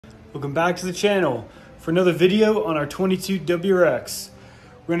Welcome back to the channel for another video on our 22 WRX.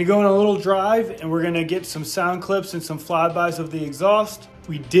 We're gonna go on a little drive and we're gonna get some sound clips and some flybys of the exhaust.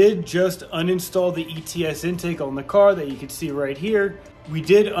 We did just uninstall the ETS intake on the car that you can see right here. We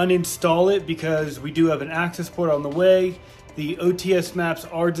did uninstall it because we do have an access port on the way. The OTS maps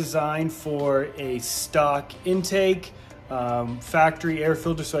are designed for a stock intake, factory air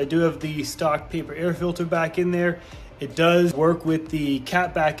filter. So I do have the stock paper air filter back in there. It does work with the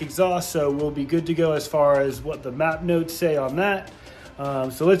Catback exhaust, so we'll be good to go as far as what the map notes say on that.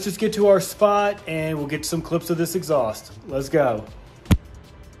 So let's just get to our spot and we'll get some clips of this exhaust. Let's go.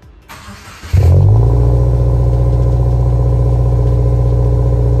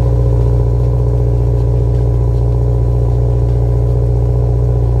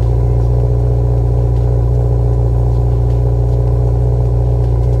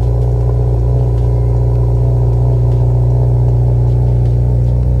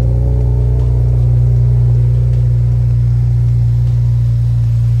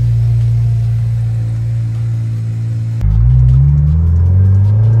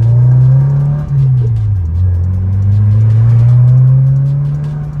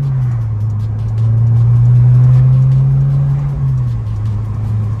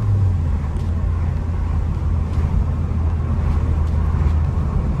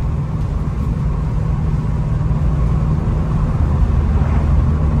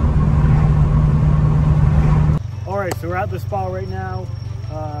 So we're at the spot right now.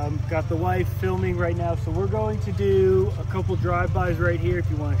 Got the wife filming right now. So we're going to do a couple drive-bys right here if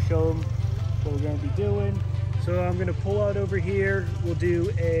you want to show them what we're going to be doing. So I'm going to pull out over here. We'll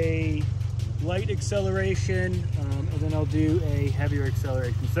do a light acceleration and then I'll do a heavier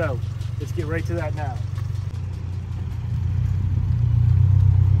acceleration. So let's get right to that now.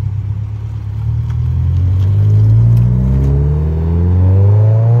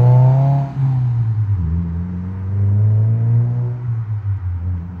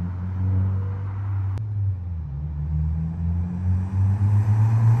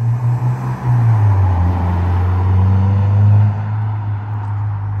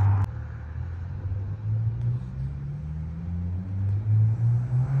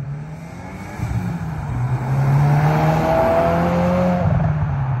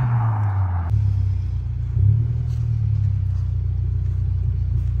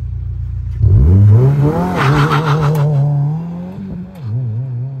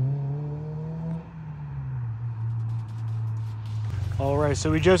 All right, so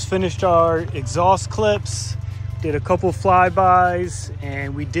we just finished our exhaust clips, did a couple flybys,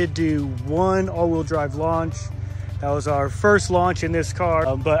 and we did do one all-wheel drive launch. That was our first launch in this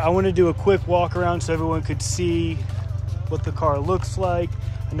car, but I want to do a quick walk around so everyone could see what the car looks like.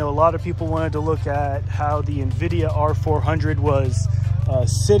 I know a lot of people wanted to look at how the Invidia R400 was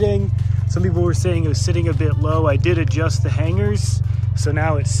sitting. Some people were saying it was sitting a bit low. I did adjust the hangers, so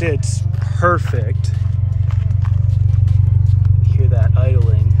now it sits perfect. That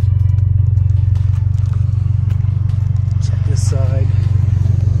idling. Check this side.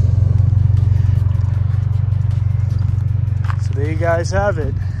 So there you guys have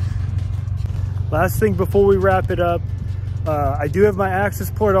it. Last thing before we wrap it up, I do have my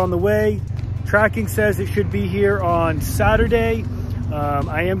access port on the way. Tracking says it should be here on Saturday.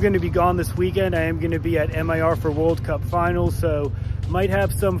 I am going to be gone this weekend. I am going to be at MIR for World Cup Finals, so might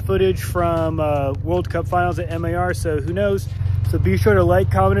have some footage from World Cup Finals at MIR, so who knows. So be sure to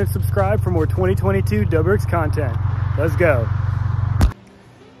like, comment, and subscribe for more 2022 WRX content. Let's go.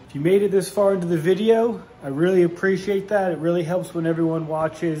 If you made it this far into the video, I really appreciate that. It really helps when everyone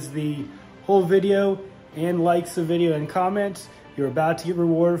watches the whole video and likes the video and comments. You're about to get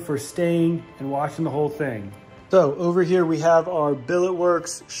rewarded for staying and watching the whole thing. So over here we have our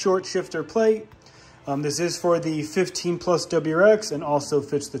BilletWorks short shifter plate. This is for the 15 plus WRX and also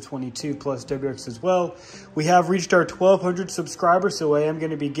fits the 22 plus WRX as well. We have reached our 1,200 subscribers, so I am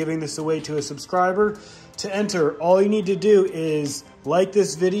going to be giving this away to a subscriber. To enter, all you need to do is like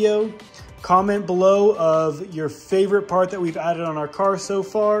this video, comment below of your favorite part that we've added on our car so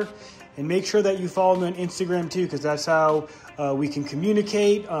far, and make sure that you follow me on Instagram too, because that's how we can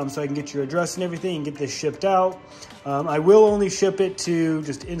communicate, so I can get your address and everything and get this shipped out. I will only ship it to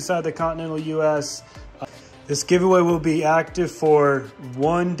just inside the continental US. This giveaway will be active for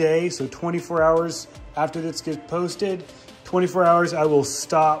 1 day, so 24 hours after this gets posted. 24 hours, I will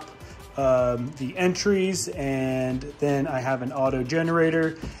stop the entries, and then I have an auto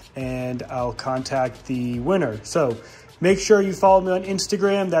generator and I'll contact the winner. So make sure you follow me on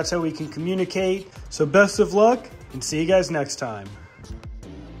Instagram. That's how we can communicate. So best of luck and see you guys next time.